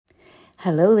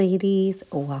Hello, ladies.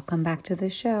 Welcome back to the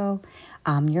show.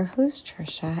 I'm your host,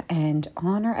 Trisha, and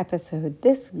on our episode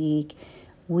this week,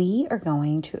 we are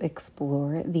going to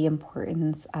explore the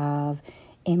importance of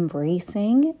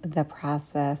embracing the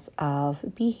process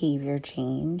of behavior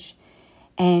change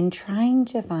and trying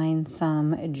to find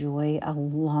some joy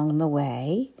along the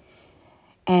way.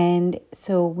 And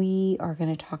so we are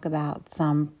going to talk about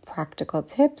some practical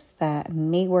tips that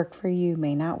may work for you,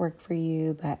 may not work for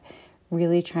you, but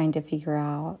really trying to figure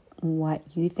out what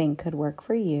you think could work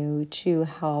for you to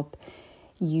help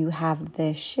you have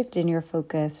this shift in your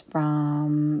focus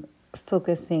from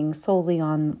focusing solely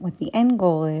on what the end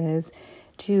goal is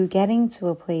to getting to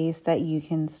a place that you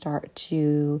can start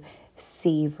to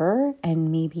savor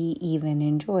and maybe even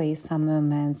enjoy some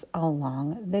moments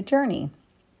along the journey.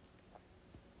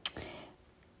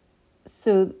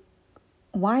 So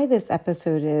why this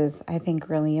episode is, I think,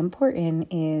 really important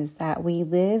is that we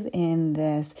live in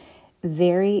this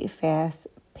very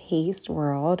fast-paced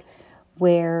world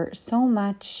where so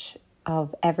much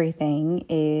of everything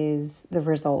is the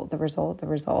result.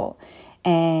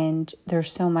 And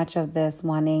there's so much of this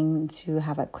wanting to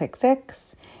have a quick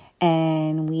fix.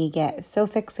 And we get so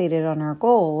fixated on our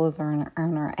goals or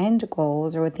on our end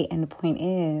goals or what the end point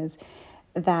is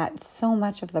that so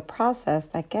much of the process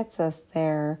that gets us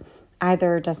there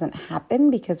either doesn't happen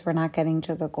because we're not getting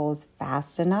to the goals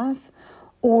fast enough,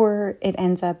 or it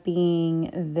ends up being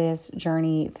this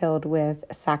journey filled with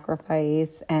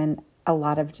sacrifice and a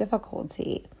lot of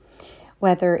difficulty.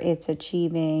 Whether it's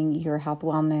achieving your health,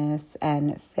 wellness,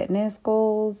 and fitness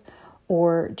goals,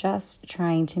 or just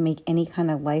trying to make any kind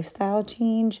of lifestyle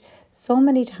change, so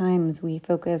many times we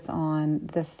focus on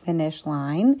the finish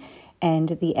line and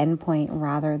the end point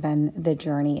rather than the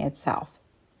journey itself.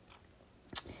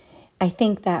 I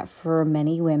think that for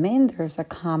many women, there's a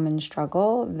common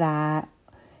struggle that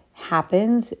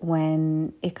happens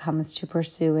when it comes to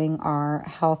pursuing our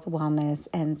health, wellness,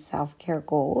 and self-care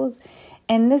goals.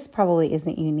 And this probably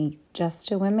isn't unique just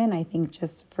to women, I think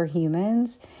just for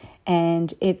humans.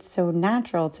 And it's so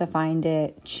natural to find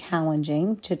it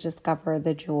challenging to discover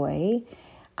the joy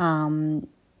in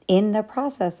the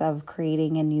process of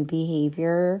creating a new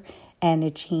behavior and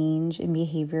a change in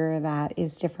behavior that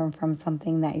is different from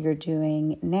something that you're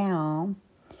doing now.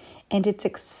 And it's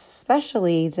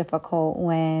especially difficult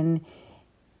when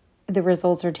the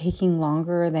results are taking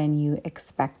longer than you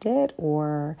expected,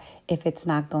 or if it's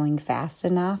not going fast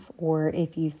enough, or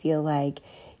if you feel like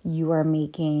you are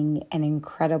making an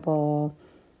incredible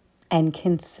and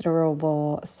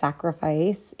considerable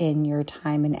sacrifice in your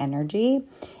time and energy.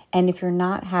 And if you're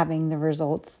not having the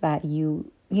results that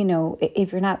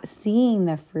if you're not seeing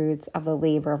the fruits of the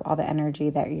labor of all the energy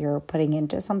that you're putting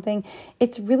into something,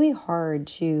 it's really hard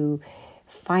to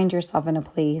find yourself in a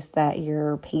place that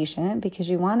you're patient because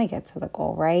you want to get to the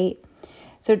goal, right?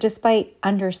 So despite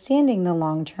understanding the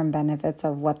long-term benefits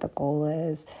of what the goal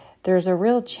is, there's a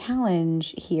real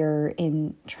challenge here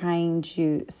in trying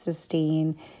to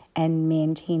sustain and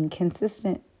maintain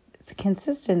consistency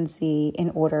in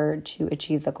order to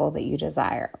achieve the goal that you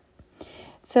desire.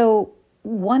 So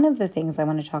one of the things I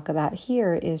want to talk about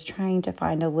here is trying to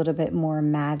find a little bit more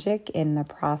magic in the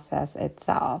process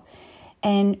itself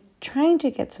and trying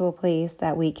to get to a place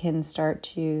that we can start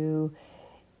to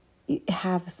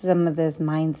have some of this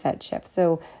mindset shift.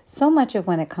 So much of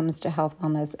when it comes to health,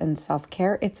 wellness, and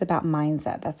self-care, it's about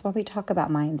mindset. That's why we talk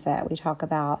about mindset. We talk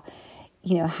about,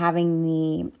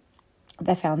 having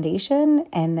the foundation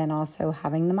and then also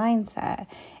having the mindset.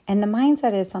 And the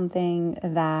mindset is something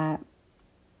that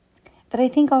I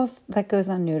think also that goes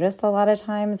unnoticed a lot of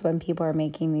times when people are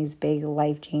making these big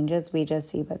life changes. We just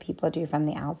see what people do from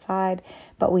the outside,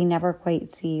 but we never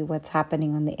quite see what's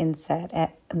happening on the inside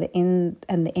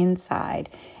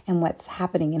and what's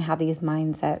happening and how these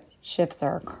mindset shifts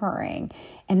are occurring.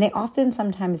 And they often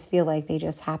sometimes feel like they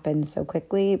just happen so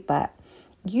quickly, but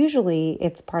usually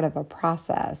it's part of a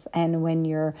process. And when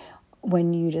you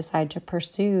decide to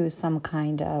pursue some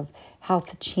kind of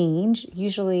health change,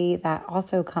 usually that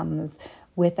also comes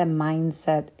with a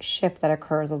mindset shift that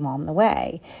occurs along the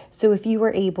way. So if you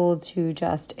were able to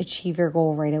just achieve your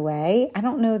goal right away, I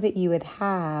don't know that you would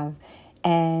have,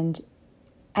 and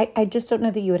I just don't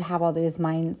know that you would have all those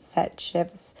mindset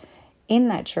shifts in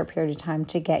that short period of time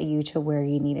to get you to where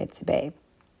you need it to be.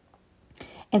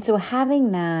 And so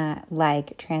having that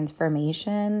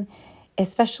transformation,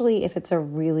 especially if it's a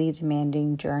really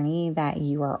demanding journey that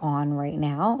you are on right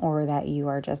now or that you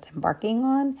are just embarking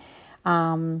on,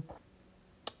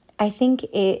 I think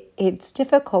it's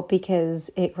difficult because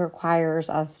it requires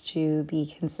us to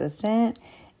be consistent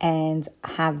and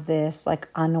have this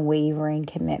unwavering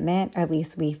commitment, or at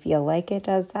least we feel like it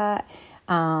does that.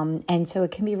 And so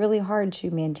it can be really hard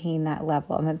to maintain that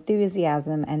level of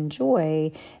enthusiasm and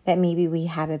joy that maybe we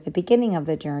had at the beginning of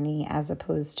the journey, as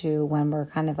opposed to when we're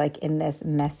kind of like in this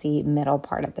messy middle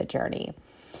part of the journey.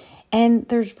 And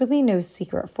there's really no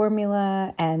secret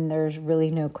formula, and there's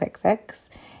really no quick fix.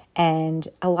 And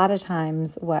a lot of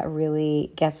times what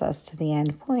really gets us to the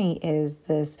end point is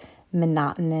this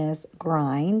monotonous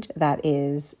grind that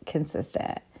is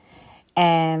consistent.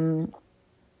 And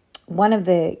one of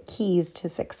the keys to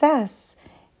success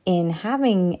in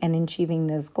having and achieving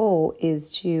this goal is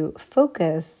to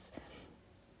focus,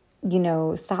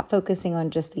 stop focusing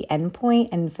on just the end point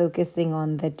and focusing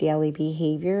on the daily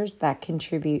behaviors that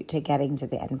contribute to getting to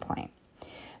the end point.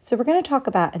 So we're going to talk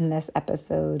about in this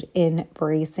episode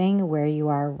embracing where you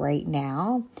are right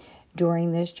now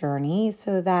during this journey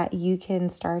so that you can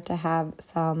start to have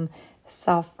some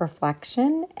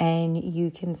self-reflection and you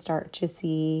can start to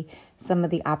see some of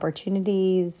the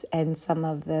opportunities and some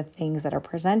of the things that are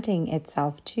presenting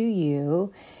itself to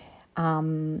you,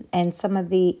 and some of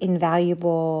the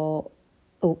invaluable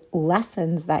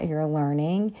lessons that you're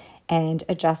learning and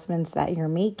adjustments that you're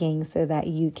making so that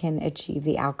you can achieve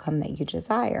the outcome that you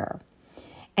desire.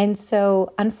 And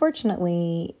so,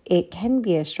 unfortunately, it can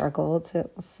be a struggle to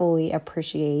fully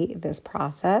appreciate this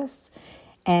process,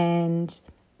 and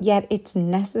yet it's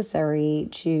necessary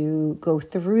to go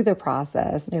through the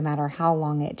process no matter how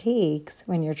long it takes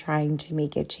when you're trying to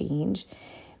make a change,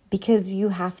 because you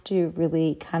have to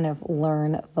really kind of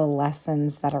learn the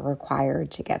lessons that are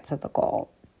required to get to the goal.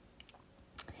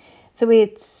 So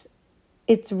it's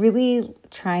really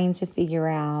trying to figure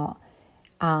out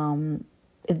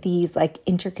these like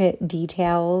intricate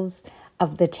details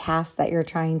of the task that you're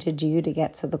trying to do to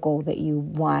get to the goal that you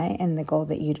want and the goal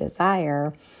that you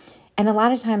desire. And a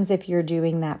lot of times if you're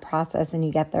doing that process and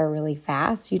you get there really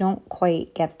fast, you don't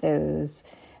quite get those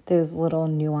little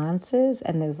nuances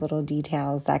and those little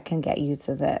details that can get you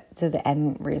to the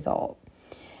end result.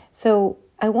 So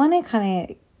I want to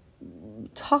kind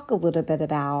of talk a little bit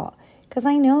about, because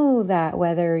I know that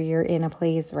whether you're in a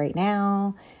place right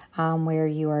now where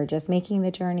you are just making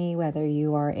the journey, whether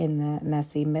you are in the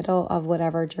messy middle of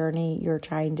whatever journey you're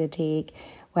trying to take,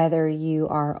 whether you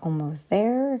are almost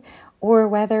there, or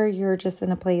whether you're just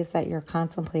in a place that you're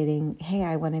contemplating, hey,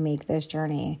 I want to make this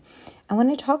journey. I want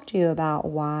to talk to you about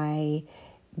why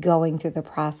going through the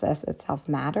process itself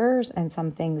matters and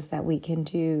some things that we can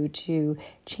do to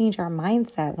change our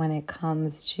mindset when it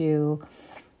comes to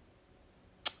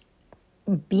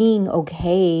being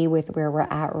okay with where we're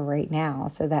at right now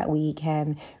so that we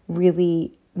can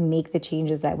really make the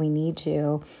changes that we need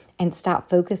to and stop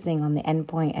focusing on the end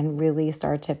point and really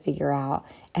start to figure out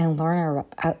and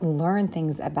learn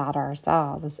things about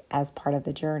ourselves as part of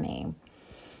the journey.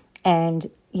 And,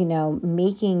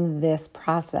 making this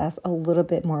process a little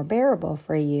bit more bearable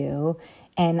for you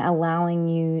and allowing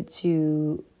you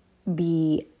to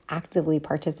be actively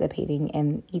participating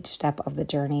in each step of the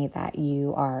journey that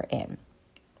you are in.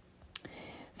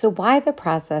 So why the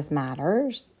process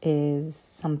matters is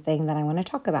something that I want to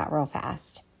talk about real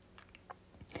fast.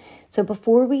 So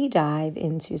before we dive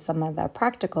into some of the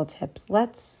practical tips,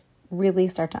 let's really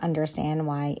start to understand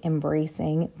why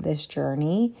embracing this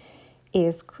journey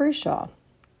is crucial.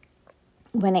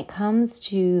 When it comes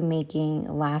to making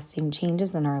lasting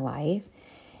changes in our life,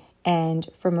 and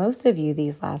for most of you,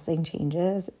 these lasting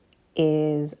changes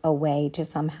is a way to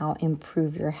somehow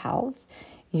improve your health,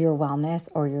 your wellness,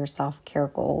 or your self-care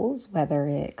goals, whether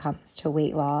it comes to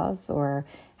weight loss or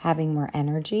having more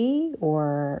energy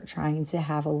or trying to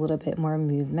have a little bit more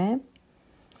movement.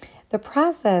 The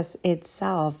process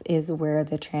itself is where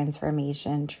the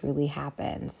transformation truly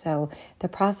happens. So the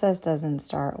process doesn't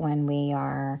start when we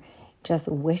are just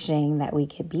wishing that we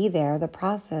could be there. The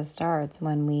process starts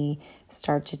when we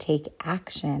start to take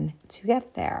action to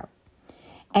get there.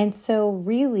 And so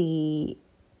really,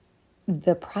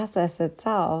 the process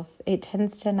itself, it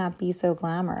tends to not be so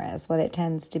glamorous. What it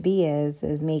tends to be is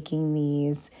making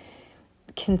these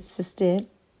consistent,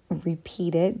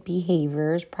 repeated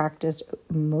behaviors practiced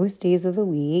most days of the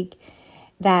week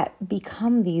that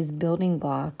become these building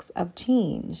blocks of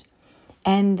change.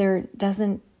 And there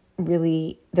isn't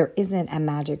a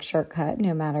magic shortcut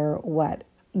no matter what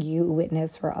you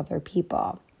witness for other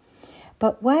people.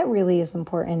 But what really is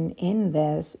important in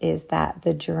this is that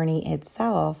the journey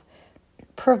itself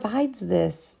provides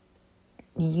this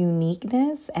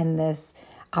uniqueness and this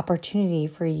opportunity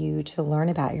for you to learn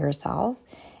about yourself.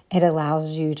 It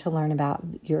allows you to learn about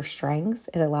your strengths.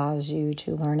 It allows you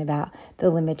to learn about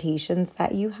the limitations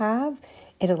that you have.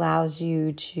 It allows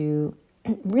you to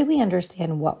really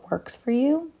understand what works for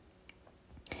you.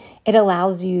 It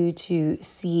allows you to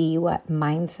see what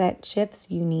mindset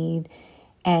shifts you need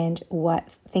and what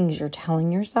things you're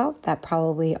telling yourself that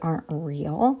probably aren't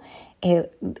real.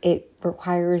 It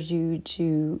requires you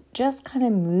to just kind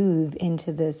of move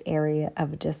into this area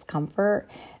of discomfort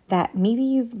that maybe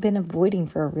you've been avoiding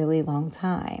for a really long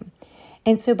time.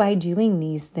 And so by doing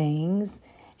these things,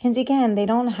 and again, they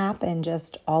don't happen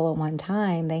just all at one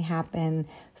time. They happen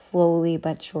slowly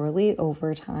but surely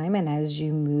over time. And as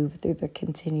you move through the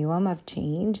continuum of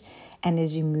change and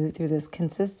as you move through this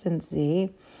consistency,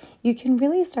 you can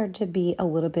really start to be a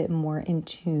little bit more in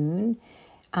tune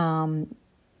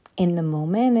in the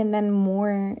moment and then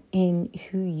more in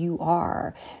who you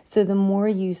are. So the more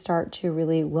you start to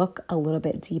really look a little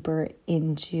bit deeper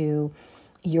into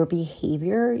your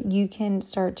behavior, you can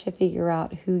start to figure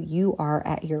out who you are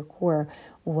at your core,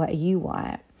 what you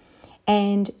want.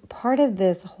 And part of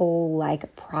this whole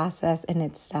process in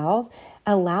itself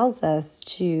allows us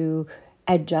to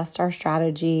adjust our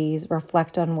strategies,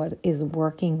 reflect on what is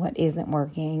working, what isn't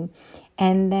working,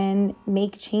 and then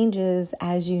make changes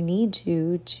as you need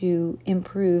to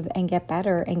improve and get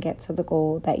better and get to the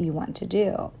goal that you want to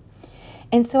do.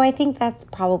 And so I think that's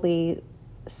probably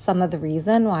some of the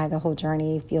reason why the whole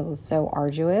journey feels so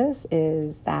arduous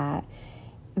is that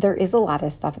there is a lot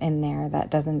of stuff in there that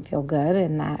doesn't feel good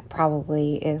and that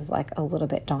probably is a little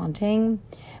bit daunting,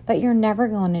 but you're never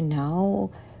going to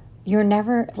know. You're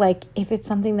never if it's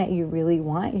something that you really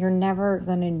want, you're never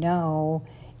going to know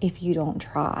if you don't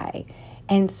try.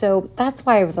 And so that's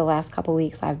why over the last couple of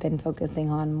weeks, I've been focusing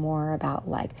on more about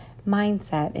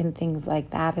mindset and things like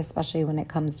that, especially when it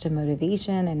comes to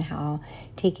motivation and how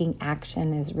taking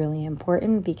action is really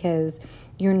important because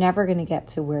you're never going to get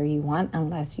to where you want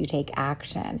unless you take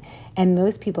action. And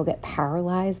most people get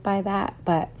paralyzed by that,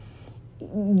 but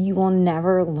you will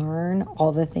never learn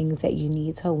all the things that you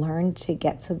need to learn to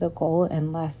get to the goal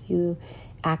unless you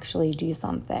actually do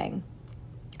something.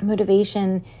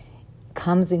 Motivation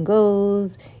comes and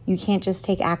goes. You can't just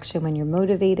take action when you're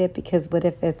motivated because what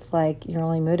if it's you're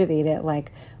only motivated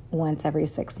once every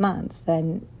 6 months?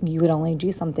 Then you would only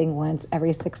do something once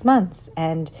every 6 months.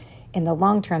 And in the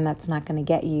long term, that's not going to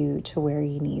get you to where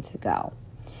you need to go.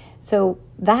 So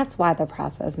that's why the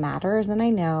process matters. And I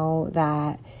know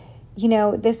that,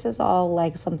 this is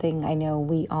all something I know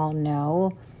we all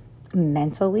know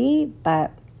mentally,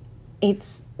 but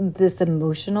it's this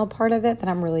emotional part of it that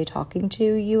I'm really talking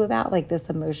to you about, this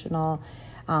emotional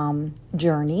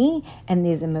journey and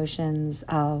these emotions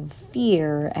of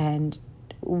fear and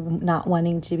not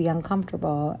wanting to be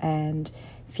uncomfortable and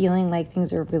feeling like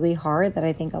things are really hard that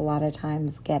I think a lot of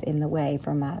times get in the way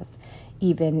from us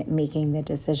even making the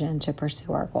decision to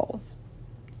pursue our goals.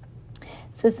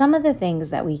 So some of the things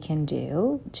that we can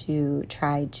do to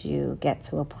try to get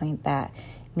to a point that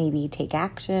maybe take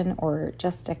action or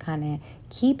just to kind of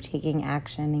keep taking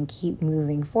action and keep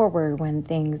moving forward when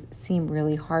things seem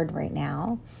really hard right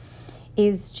now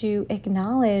is to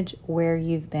acknowledge where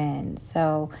you've been.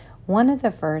 So one of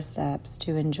the first steps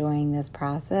to enjoying this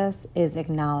process is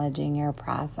acknowledging your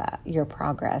progress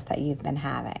that you've been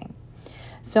having.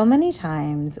 So many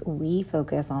times we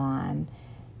focus on,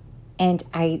 and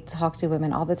I talk to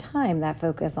women all the time that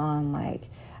focus on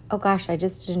oh gosh, I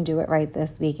just didn't do it right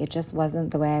this week. It just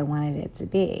wasn't the way I wanted it to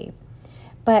be.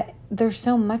 But there's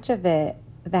so much of it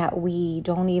that we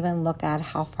don't even look at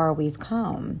how far we've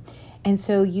come. And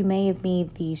so you may have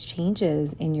made these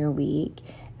changes in your week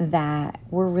that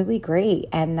were really great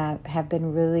and that have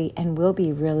been really and will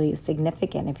be really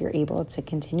significant if you're able to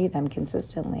continue them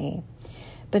consistently.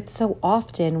 But so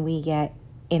often we get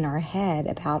in our head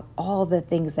about all the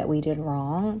things that we did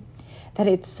wrong that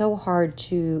it's so hard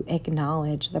to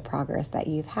acknowledge the progress that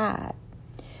you've had.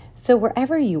 So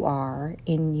wherever you are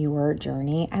in your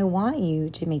journey, I want you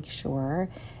to make sure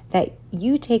that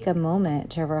you take a moment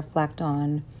to reflect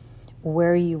on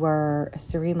where you were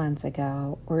 3 months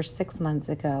ago or 6 months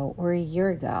ago or a year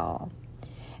ago.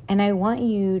 And I want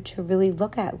you to really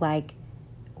look at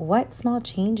what small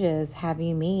changes have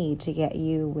you made to get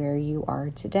you where you are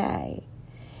today?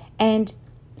 And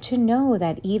to know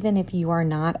that even if you are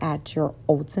not at your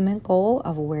ultimate goal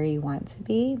of where you want to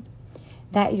be,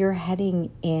 that you're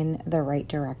heading in the right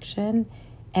direction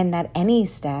and that any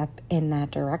step in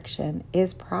that direction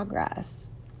is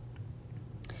progress.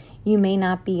 You may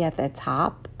not be at the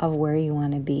top of where you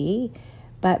want to be,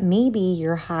 but maybe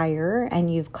you're higher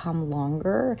and you've come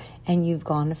longer and you've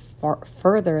gone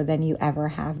further than you ever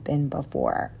have been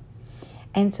before.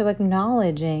 And so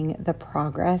acknowledging the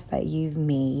progress that you've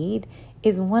made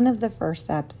is one of the first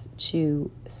steps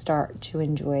to start to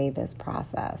enjoy this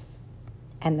process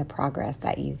and the progress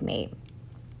that you've made.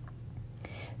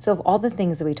 So of all the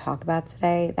things that we talk about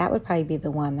today, that would probably be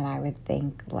the one that I would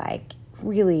think like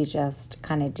really just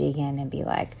kind of dig in and be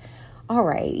like, all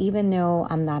right, even though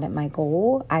I'm not at my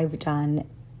goal, I've done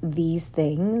these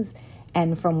things.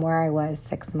 And from where I was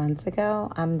 6 months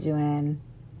ago, I'm doing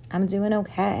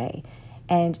okay.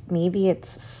 And maybe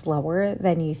it's slower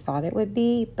than you thought it would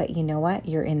be, but you know what?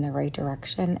 You're in the right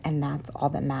direction, and that's all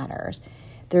that matters.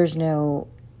 There's no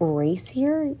race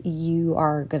here. You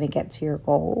are going to get to your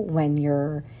goal when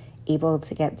you're able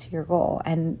to get to your goal.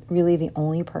 And really the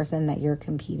only person that you're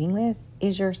competing with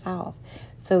is yourself.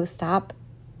 So stop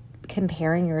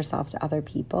comparing yourself to other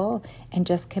people and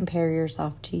just compare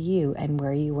yourself to you and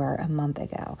where you were a month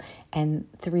ago and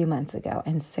 3 months ago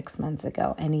and 6 months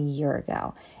ago and a year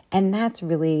ago. And that's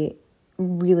really,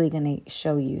 really going to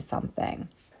show you something.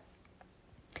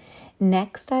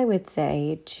 Next, I would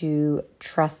say to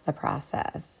trust the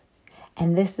process.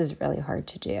 And this is really hard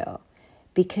to do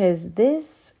because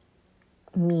this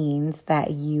means that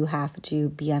you have to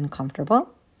be uncomfortable.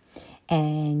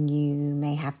 And you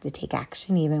may have to take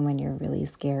action even when you're really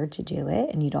scared to do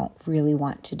it and you don't really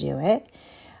want to do it.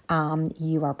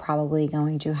 You are probably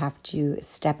going to have to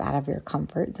step out of your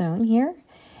comfort zone here.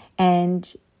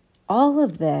 And all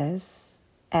of this,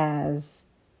 as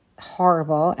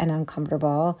horrible and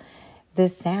uncomfortable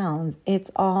this sounds,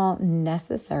 it's all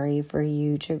necessary for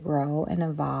you to grow and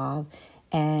evolve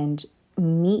and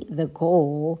meet the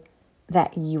goal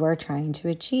that you are trying to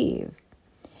achieve.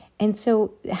 And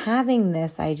so having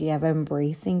this idea of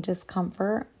embracing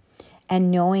discomfort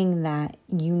and knowing that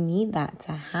you need that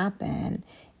to happen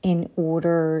in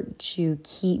order to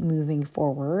keep moving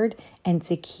forward and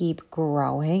to keep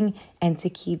growing and to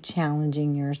keep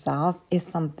challenging yourself is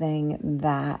something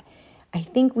that I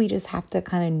think we just have to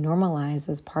kind of normalize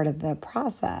as part of the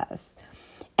process.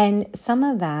 And some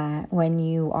of that, when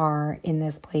you are in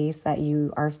this place that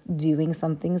you are doing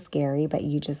something scary, but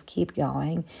you just keep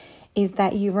going, is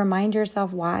that you remind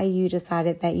yourself why you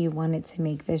decided that you wanted to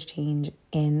make this change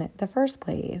in the first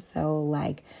place. So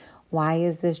like, why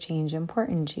is this change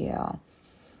important to you?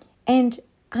 And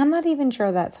I'm not even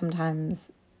sure that sometimes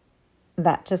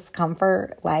that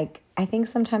discomfort, like, I think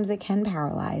sometimes it can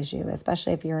paralyze you,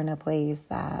 especially if you're in a place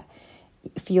that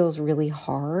feels really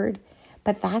hard.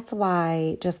 But that's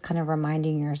why just kind of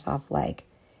reminding yourself like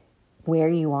where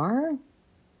you are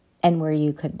and where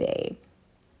you could be.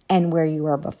 And where you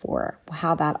were before,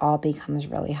 how that all becomes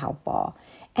really helpful.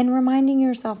 And reminding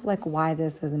yourself like why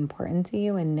this is important to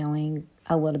you and knowing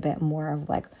a little bit more of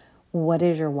like, what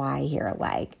is your why here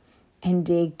like? And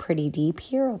dig pretty deep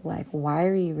here of like, why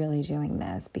are you really doing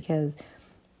this? Because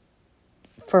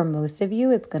for most of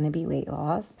you, it's going to be weight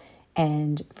loss.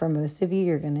 And for most of you,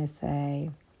 you're going to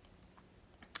say,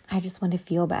 I just want to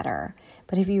feel better.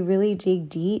 But if you really dig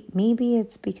deep, maybe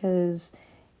it's because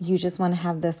you just want to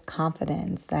have this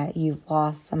confidence that you've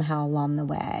lost somehow along the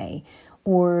way,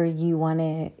 or you want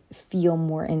to feel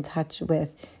more in touch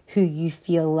with who you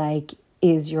feel like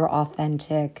is your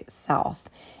authentic self.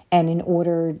 And in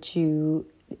order to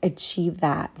achieve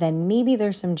that, then maybe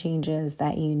there's some changes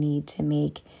that you need to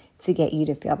make to get you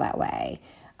to feel that way.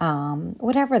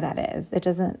 Whatever that is,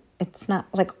 it's not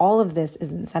like all of this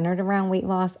isn't centered around weight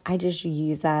loss. I just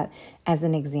use that as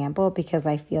an example because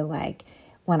I feel like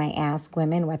when I ask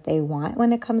women what they want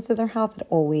when it comes to their health, it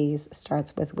always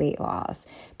starts with weight loss.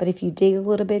 But if you dig a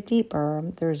little bit deeper,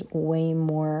 there's way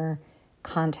more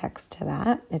context to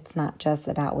that. It's not just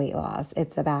about weight loss.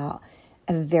 It's about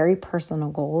a very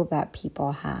personal goal that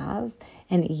people have.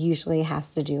 And it usually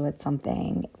has to do with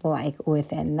something like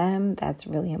within them that's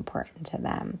really important to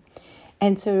them.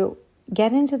 And so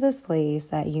get into this place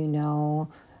that you know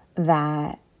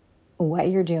that what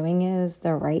you're doing is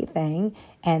the right thing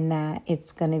and that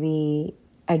it's going to be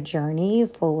a journey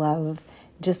full of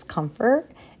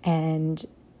discomfort and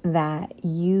that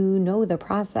you know the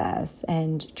process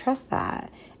and trust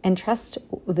that and trust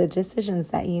the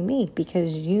decisions that you make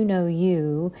because you know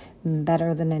you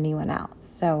better than anyone else.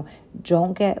 So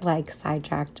don't get like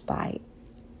sidetracked by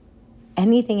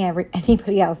anything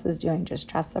anybody else is doing. Just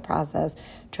trust the process,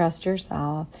 trust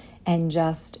yourself, and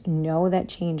just know that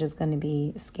change is going to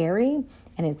be scary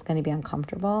and it's going to be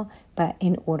uncomfortable. But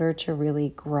in order to really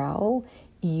grow,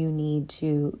 you need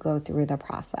to go through the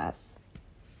process.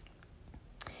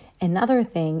 Another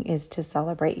thing is to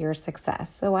celebrate your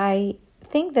success. So I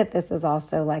think that this is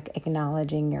also like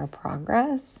acknowledging your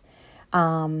progress.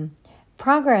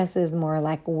 Progress is more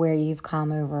like where you've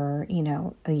come over,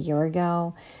 a year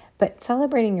ago. But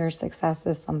celebrating your success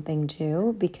is something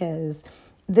too, because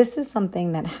this is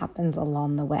something that happens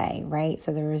along the way, right?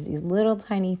 So there's these little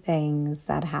tiny things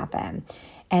that happen,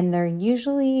 and they're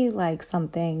usually like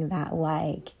something that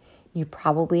like you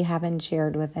probably haven't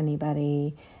shared with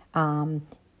anybody.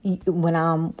 When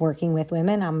I'm working with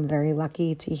women, I'm very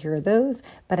lucky to hear those,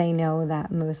 but I know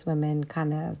that most women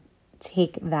kind of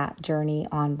take that journey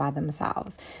on by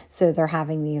themselves. So they're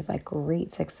having these like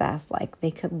great success, like they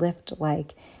could lift,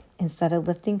 like instead of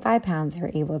lifting 5 pounds,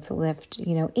 they're able to lift,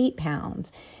 8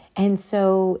 pounds. And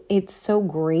so it's so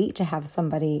great to have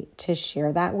somebody to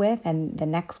share that with. And the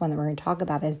next one that we're going to talk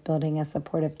about is building a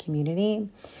supportive community.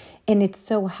 And it's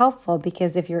so helpful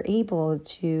because if you're able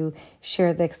to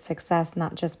share the success,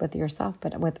 not just with yourself,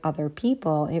 but with other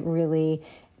people, it really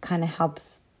kind of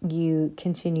helps you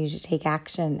continue to take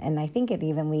action. And I think it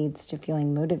even leads to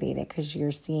feeling motivated because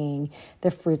you're seeing the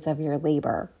fruits of your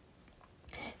labor.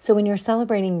 So when you're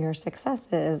celebrating your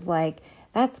successes, like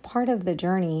that's part of the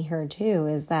journey here too,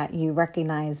 is that you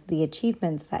recognize the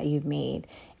achievements that you've made.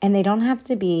 And they don't have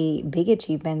to be big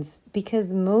achievements,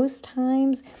 because most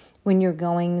times when you're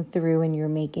going through and you're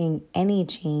making any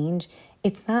change,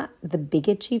 it's not the big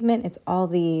achievement, it's all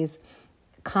these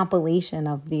compilation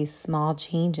of these small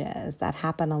changes that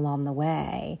happen along the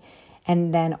way.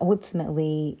 And then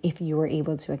ultimately, if you were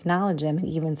able to acknowledge them and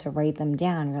even to write them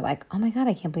down, you're like, oh my God,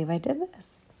 I can't believe I did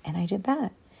this. And I did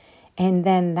that. And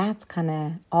then that's kind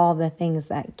of all the things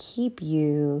that keep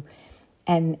you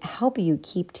and help you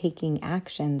keep taking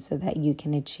action so that you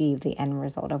can achieve the end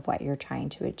result of what you're trying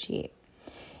to achieve.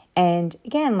 And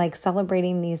again, like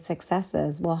celebrating these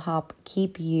successes will help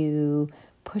keep you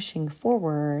pushing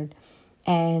forward,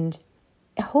 and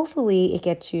hopefully it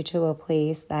gets you to a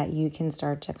place that you can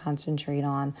start to concentrate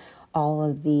on all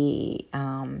of the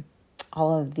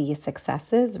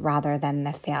successes rather than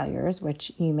the failures,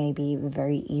 which you may be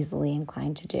very easily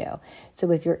inclined to do.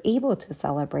 So if you're able to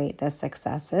celebrate the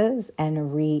successes and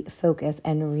refocus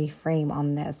and reframe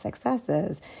on the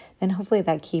successes, then hopefully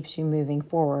that keeps you moving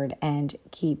forward and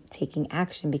keep taking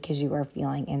action because you are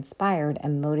feeling inspired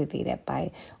and motivated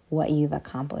by what you've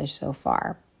accomplished so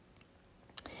far.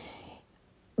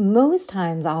 Most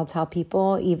times I'll tell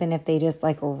people, even if they just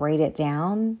like write it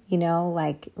down,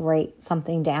 like write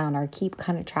something down or keep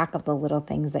kind of track of the little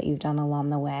things that you've done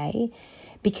along the way,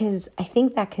 because I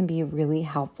think that can be really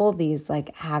helpful. These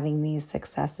like having these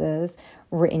successes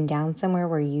written down somewhere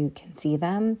where you can see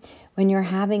them. When you're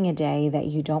having a day that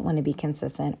you don't want to be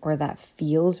consistent or that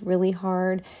feels really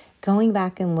hard, going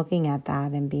back and looking at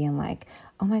that and being like,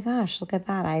 oh my gosh, look at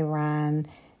that.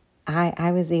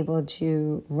 I was able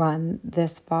to run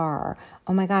this far.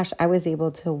 Oh my gosh, I was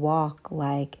able to walk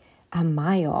like a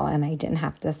mile and I didn't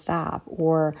have to stop.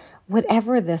 Or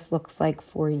whatever this looks like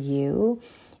for you,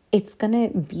 it's going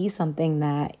to be something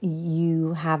that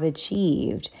you have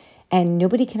achieved, and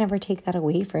nobody can ever take that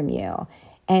away from you.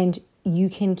 And you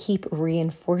can keep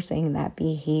reinforcing that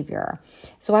behavior.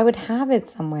 So I would have it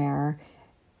somewhere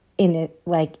in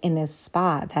a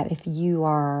spot that if you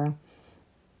are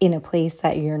in a place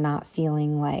that you're not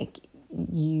feeling like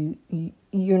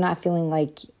you're not feeling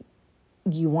like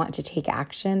you want to take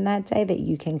action that day, that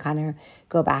you can kind of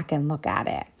go back and look at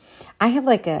it. I have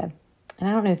and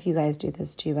I don't know if you guys do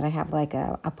this too, but I have like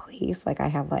a place, like I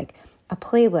have like a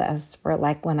playlist for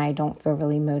like when I don't feel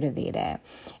really motivated.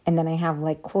 And then I have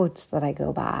like quotes that I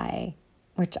go by,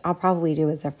 which I'll probably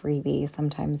do as a freebie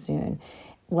sometime soon.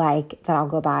 Like that I'll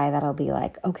go by, that I'll be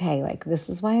like, okay, like this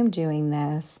is why I'm doing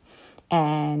this.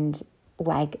 And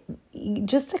like,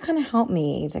 just to kind of help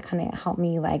me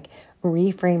like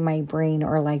reframe my brain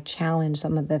or like challenge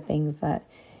some of the things that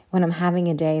when I'm having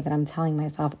a day that I'm telling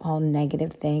myself all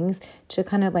negative things, to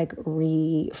kind of like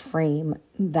reframe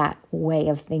that way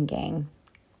of thinking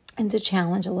and to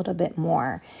challenge a little bit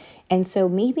more. And so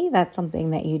maybe that's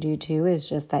something that you do too, is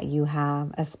just that you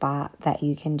have a spot that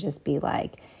you can just be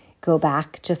like, go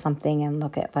back to something and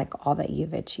look at like all that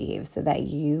you've achieved, so that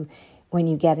when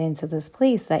you get into this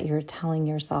place that you're telling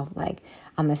yourself like,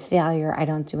 I'm a failure, I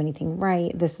don't do anything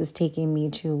right, this is taking me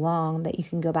too long, that you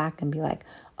can go back and be like,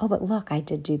 oh, but look, I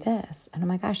did do this. And oh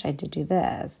my gosh, I did do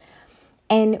this.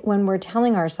 And when we're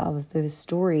telling ourselves those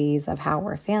stories of how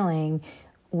we're failing,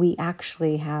 we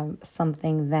actually have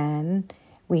something then.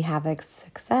 We have a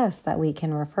success that we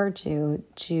can refer to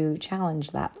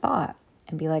challenge that thought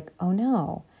and be like, oh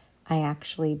no, I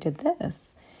actually did this.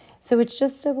 So it's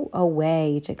just a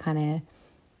way to kind of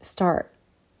start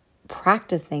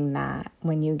practicing that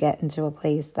when you get into a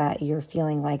place that you're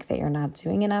feeling like that you're not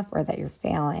doing enough or that you're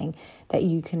failing, that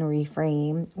you can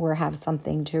reframe or have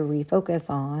something to refocus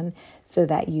on so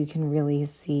that you can really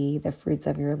see the fruits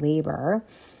of your labor,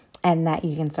 and that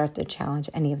you can start to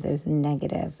challenge any of those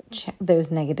negatives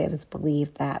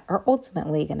belief that are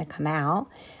ultimately going to come out,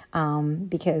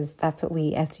 because that's what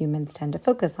we as humans tend to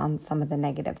focus on, some of the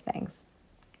negative things.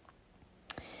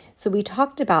 So we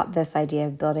talked about this idea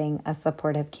of building a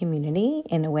supportive community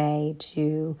in a way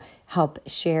to help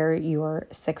share your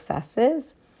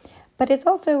successes. But it's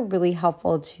also really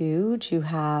helpful too to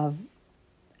have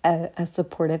a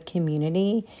supportive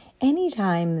community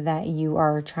anytime that you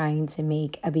are trying to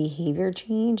make a behavior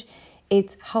change.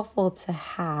 It's helpful to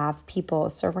have people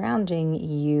surrounding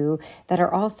you that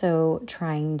are also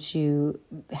trying to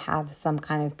have some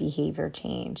kind of behavior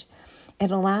change. It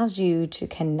allows you to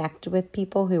connect with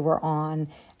people who are on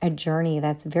a journey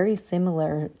that's very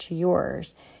similar to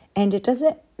yours. And it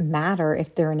doesn't matter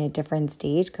if they're in a different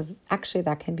stage, because actually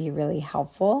that can be really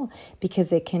helpful,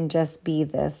 because it can just be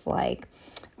this like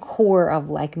core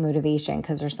of like motivation,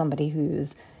 because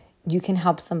there's you can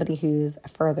help somebody who's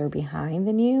further behind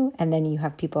than you, and then you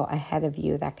have people ahead of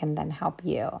you that can then help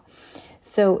you.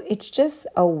 So it's just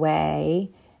a way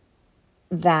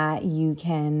that you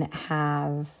can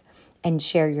have and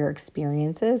share your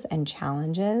experiences and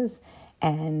challenges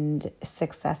and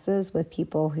successes with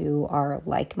people who are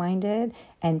like-minded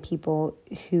and people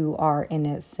who are in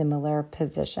a similar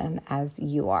position as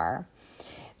you are.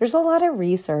 There's a lot of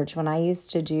research when I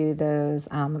used to do those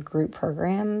group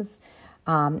programs.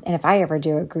 And if I ever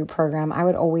do a group program, I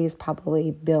would always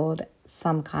probably build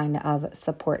some kind of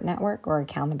support network or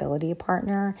accountability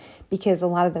partner, because a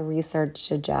lot of the research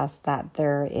suggests that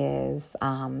there is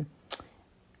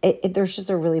there's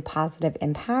just a really positive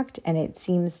impact, and it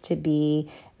seems to be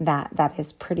that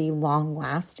is pretty long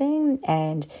lasting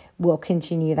and will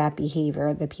continue that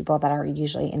behavior, the people that are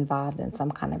usually involved in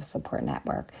some kind of support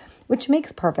network, which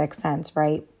makes perfect sense,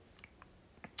 right?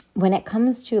 When it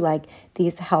comes to like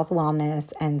these health,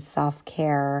 wellness, and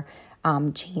self-care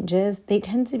changes, they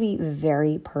tend to be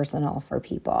very personal for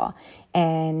people,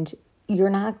 and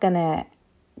you're not going to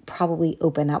probably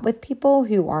open up with people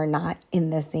who are not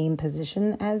in the same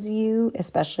position as you,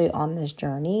 especially on this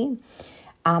journey,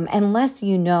 unless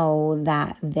you know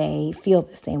that they feel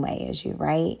the same way as you,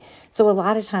 right? So a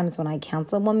lot of times when I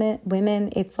counsel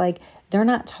women, it's like they're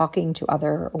not talking to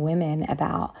other women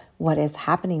about what is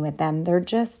happening with them. They're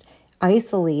just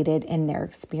isolated in their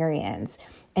experience.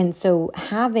 And so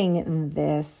having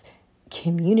this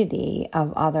community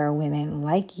of other women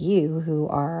like you who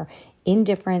are in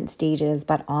different stages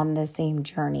but on the same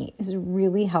journey is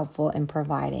really helpful in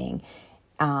providing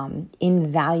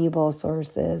invaluable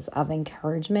sources of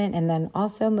encouragement and then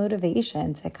also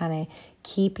motivation to kind of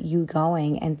keep you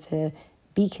going and to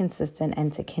be consistent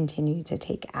and to continue to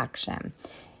take action.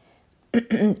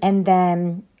 And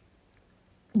then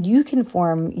you can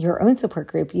form your own support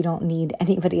group. You don't need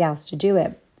anybody else to do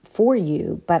it for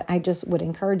you, but I just would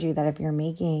encourage you that if you're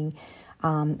making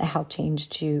a health change,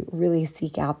 to really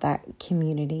seek out that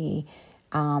community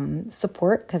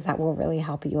support, because that will really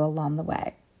help you along the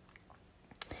way.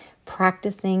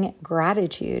 Practicing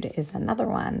gratitude is another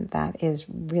one that is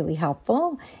really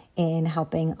helpful in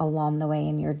helping along the way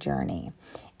in your journey.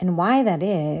 And why that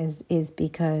is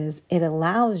because it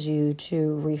allows you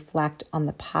to reflect on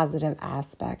the positive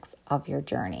aspects of your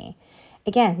journey.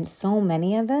 Again, so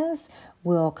many of us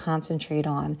will concentrate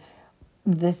on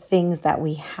the things that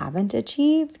we haven't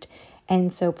achieved.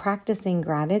 And so practicing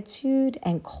gratitude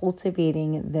and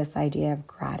cultivating this idea of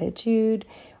gratitude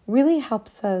really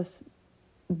helps us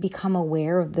become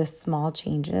aware of the small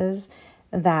changes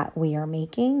that we are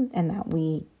making and that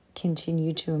we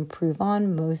continue to improve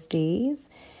on most days.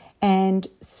 And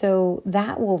so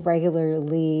that will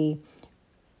regularly,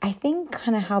 I think,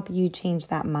 kind of help you change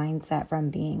that mindset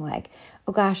from being like,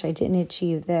 oh gosh, I didn't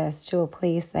achieve this, to a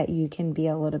place that you can be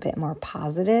a little bit more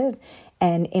positive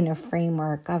and in a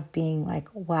framework of being like,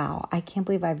 wow, I can't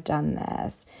believe I've done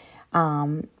this.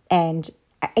 And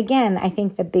again, I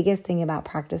think the biggest thing about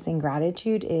practicing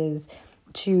gratitude is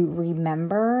to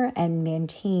remember and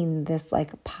maintain this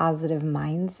like positive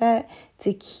mindset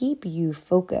to keep you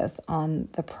focused on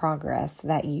the progress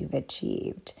that you've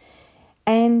achieved.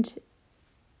 And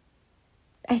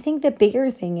I think the bigger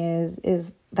thing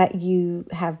is that you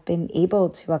have been able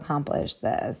to accomplish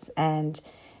this, and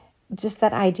just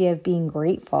that idea of being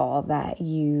grateful that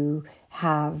you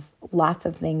have lots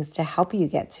of things to help you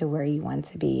get to where you want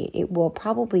to be. It will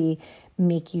probably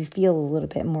make you feel a little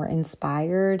bit more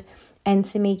inspired and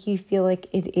to make you feel like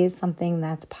it is something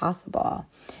that's possible.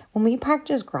 When we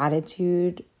practice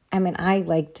gratitude, I mean, I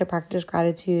like to practice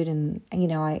gratitude, and,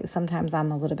 sometimes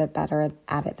I'm a little bit better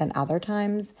at it than other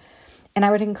times. And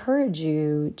I would encourage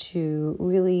you to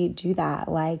really do that.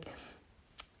 Like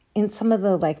in some of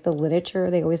the literature,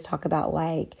 they always talk about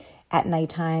like at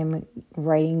nighttime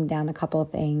writing down a couple of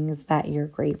things that you're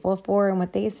grateful for. And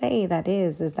what they say that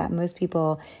is that most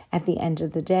people at the end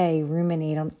of the day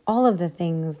ruminate on all of the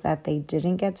things that they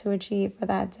didn't get to achieve for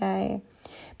that day.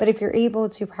 But if you're able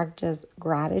to practice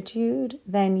gratitude,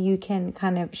 then you can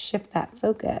kind of shift that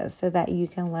focus so that you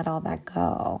can let all that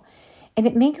go. And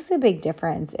it makes a big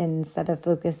difference instead of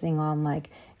focusing on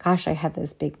like, gosh, I had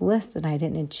this big list and I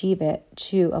didn't achieve it,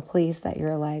 to a place that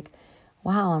you're like,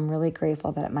 wow, I'm really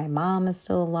grateful that my mom is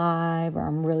still alive, or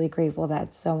I'm really grateful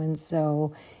that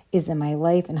so-and-so is in my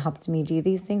life and helped me do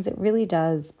these things. It really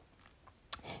does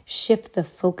shift the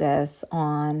focus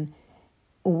on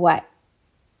what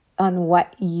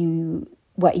you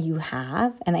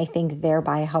have. And I think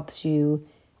thereby helps you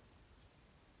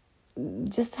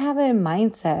just have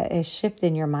a shift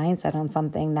in your mindset on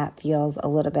something that feels a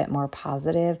little bit more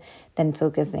positive than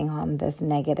focusing on this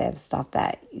negative stuff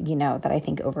that I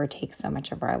think overtakes so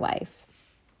much of our life.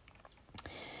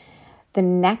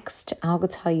 I'll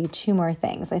tell you two more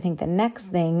things. I think the next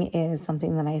thing is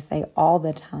something that I say all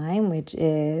the time, which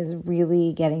is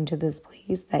really getting to this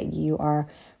place that you are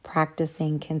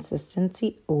practicing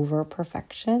consistency over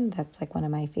perfection. That's like one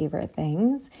of my favorite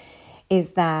things, is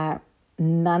that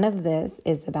none of this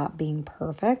is about being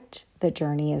perfect. The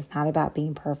journey is not about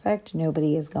being perfect.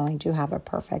 Nobody is going to have a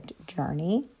perfect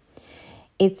journey.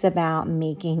 It's about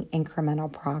making incremental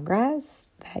progress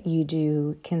that you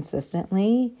do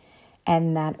consistently,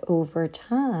 and that over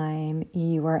time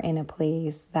you are in a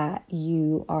place that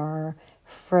you are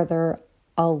further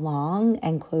along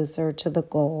and closer to the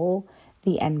goal,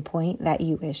 the endpoint that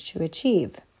you wish to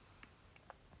achieve.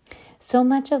 So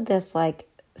much of this like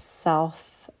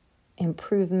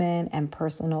self-improvement and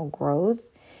personal growth,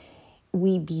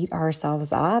 we beat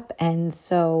ourselves up. And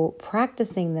so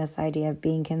practicing this idea of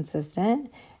being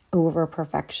consistent over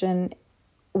perfection,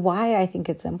 why I think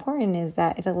it's important is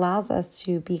that it allows us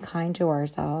to be kind to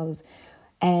ourselves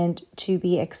and to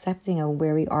be accepting of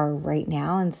where we are right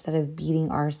now instead of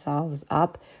beating ourselves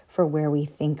up for where we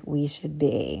think we should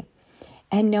be.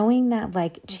 And knowing that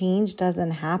like change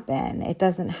doesn't happen. It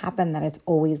doesn't happen that it's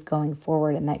always going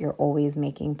forward and that you're always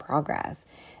making progress.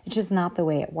 It's just not the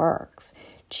way it works.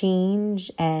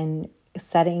 Change and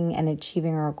setting and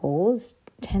achieving our goals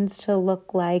tends to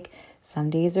look like some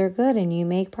days are good and you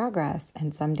make progress,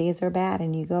 and some days are bad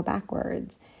and you go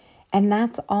backwards. And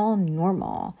that's all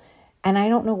normal. And I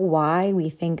don't know why we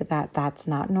think that that's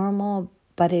not normal,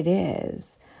 but it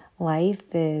is. Life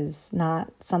is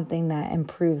not something that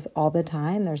improves all the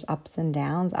time. There's ups and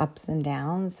downs.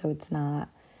 So it's not,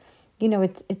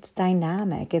 it's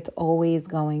dynamic. It's always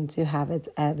going to have its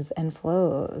ebbs and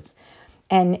flows.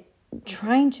 And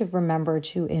trying to remember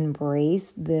to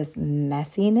embrace this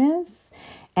messiness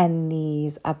and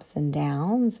these ups and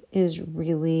downs is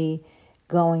really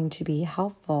going to be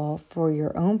helpful for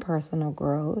your own personal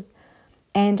growth.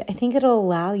 And I think it'll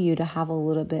allow you to have a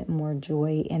little bit more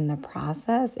joy in the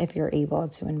process if you're able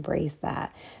to embrace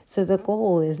that. So the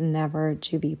goal is never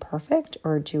to be perfect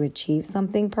or to achieve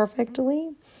something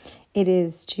perfectly. It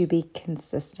is to be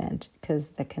consistent, because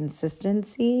the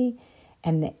consistency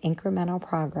and the incremental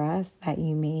progress that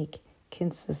you make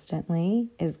consistently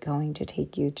is going to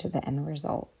take you to the end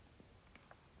result.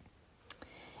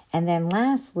 And then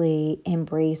lastly,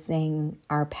 embracing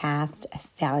our past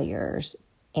failures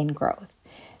in growth.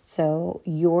 So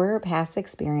your past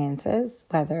experiences,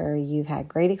 whether you've had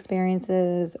great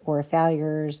experiences or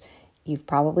failures, you've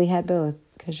probably had both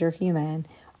because you're human,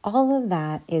 all of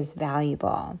that is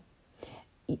valuable.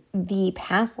 The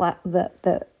past,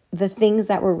 the things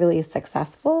that were really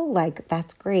successful, like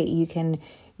that's great. You can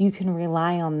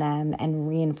rely on them and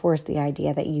reinforce the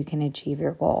idea that you can achieve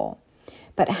your goal.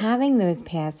 But having those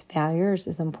past failures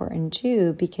is important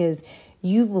too, because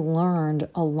you've learned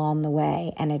along the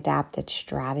way and adapted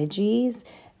strategies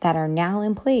that are now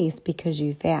in place because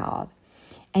you failed.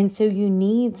 And so you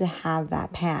need to have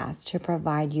that past to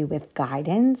provide you with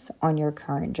guidance on your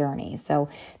current journey. So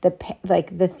the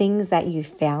things that you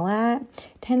fail at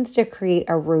tends to create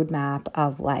a roadmap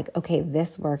of like, okay,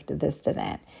 this worked, this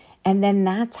didn't. And then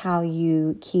that's how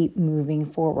you keep moving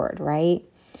forward, right?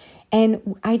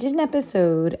 And I did an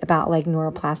episode about like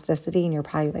neuroplasticity, and you're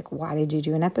probably like, why did you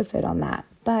do an episode on that?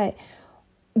 But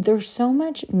there's so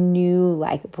much new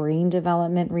like brain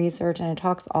development research, and it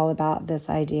talks all about this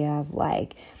idea of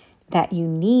like that you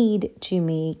need to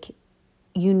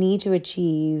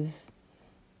achieve,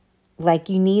 like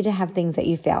you need to have things that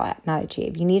you fail at, not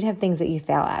achieve. You need to have things that you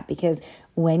fail at, because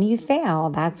when you fail,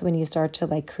 that's when you start to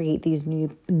like create these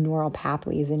new neural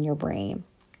pathways in your brain.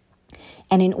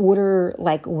 And in order,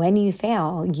 like when you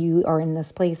fail, you are in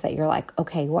this place that you're like,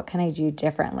 okay, what can I do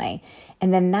differently?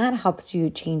 And then that helps you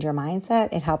change your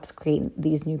mindset. It helps create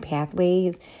these new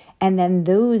pathways. And then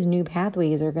those new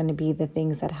pathways are going to be the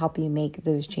things that help you make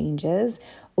those changes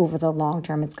over the long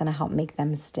term. It's going to help make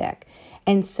them stick.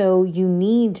 And so you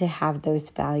need to have those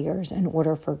failures in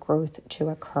order for growth to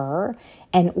occur,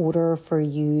 in order for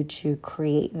you to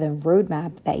create the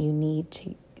roadmap that you need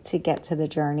to get to the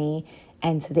journey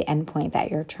and to the end point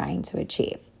that you're trying to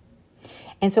achieve.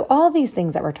 And so all these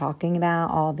things that we're talking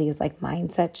about, all these like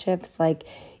mindset shifts, like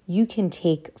you can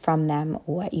take from them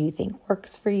what you think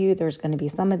works for you. There's going to be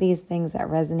some of these things that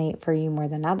resonate for you more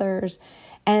than others.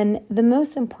 And the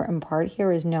most important part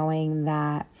here is knowing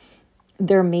that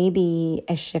there may be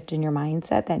a shift in your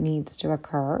mindset that needs to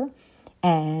occur,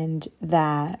 and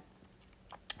that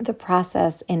the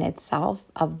process in itself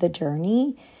of the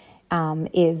journey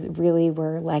is really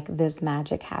where like this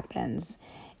magic happens.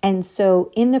 And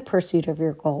so in the pursuit of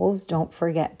your goals, don't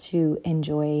forget to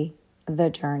enjoy the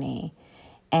journey.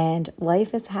 And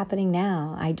life is happening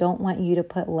now. I don't want you to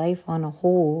put life on a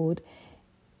hold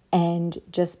and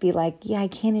just be like, yeah, I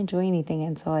can't enjoy anything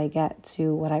until I get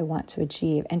to what I want to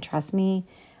achieve. And trust me,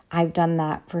 I've done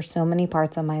that for so many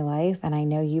parts of my life, and I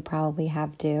know you probably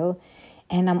have too.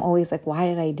 And I'm always like, why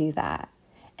did I do that?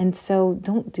 And so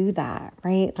don't do that,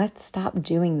 right? Let's stop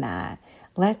doing that.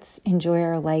 Let's enjoy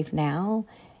our life now,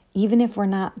 even if we're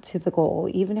not to the goal,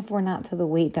 even if we're not to the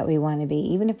weight that we want to be,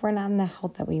 even if we're not in the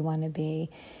health that we want to be.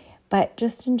 But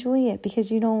just enjoy it, because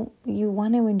you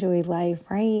want to enjoy life,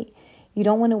 right? You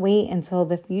don't want to wait until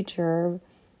the future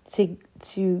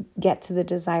to get to the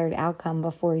desired outcome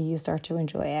before you start to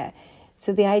enjoy it.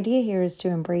 So the idea here is to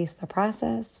embrace the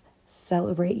process,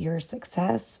 celebrate your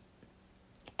success,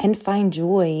 and find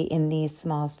joy in these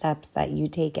small steps that you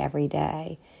take every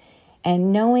day.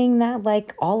 And knowing that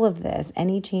like all of this,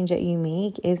 any change that you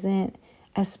make isn't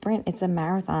a sprint, it's a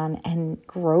marathon, and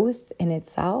growth in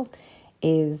itself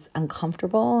is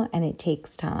uncomfortable and it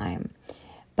takes time.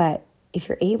 But if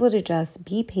you're able to just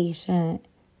be patient,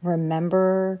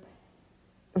 remember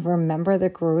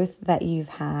the growth that you've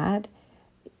had,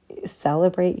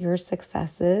 celebrate your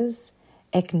successes,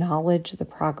 acknowledge the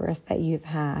progress that you've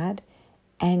had,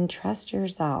 and trust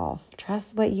yourself.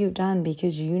 Trust what you've done,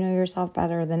 because you know yourself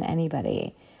better than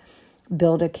anybody.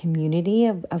 Build a community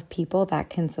of people that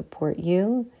can support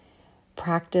you.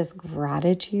 Practice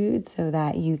gratitude so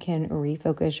that you can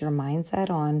refocus your mindset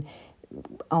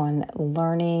on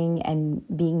learning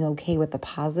and being okay with the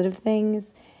positive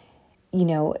things. You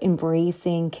know,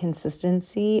 embracing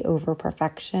consistency over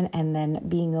perfection, and then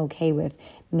being okay with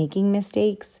making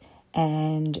mistakes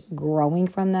and growing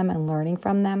from them and learning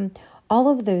from them. All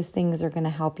of those things are going to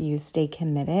help you stay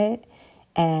committed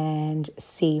and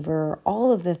savor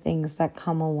all of the things that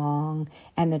come along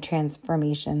and the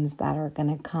transformations that are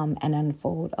going to come and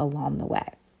unfold along the way.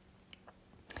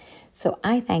 So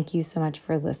I thank you so much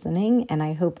for listening, and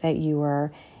I hope that you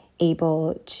are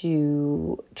able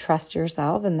to trust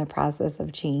yourself in the process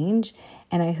of change.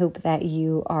 And I hope that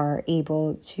you are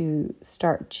able to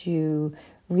start to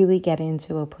really get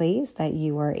into a place that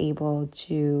you are able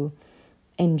to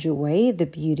enjoy the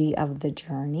beauty of the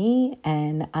journey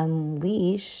and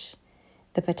unleash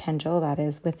the potential that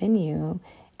is within you,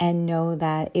 and know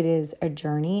that it is a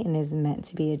journey and is meant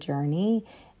to be a journey,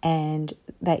 and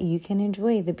that you can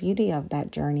enjoy the beauty of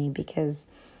that journey, because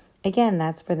again,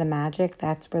 that's where the magic,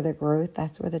 that's where the growth,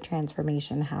 that's where the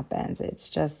transformation happens. It's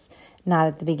just not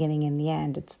at the beginning and the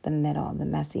end. It's the middle, the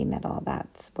messy middle.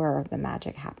 That's where the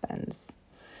magic happens.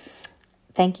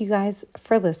 Thank you guys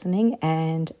for listening,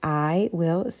 and I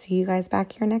will see you guys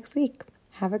back here next week.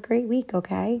 Have a great week,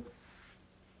 okay?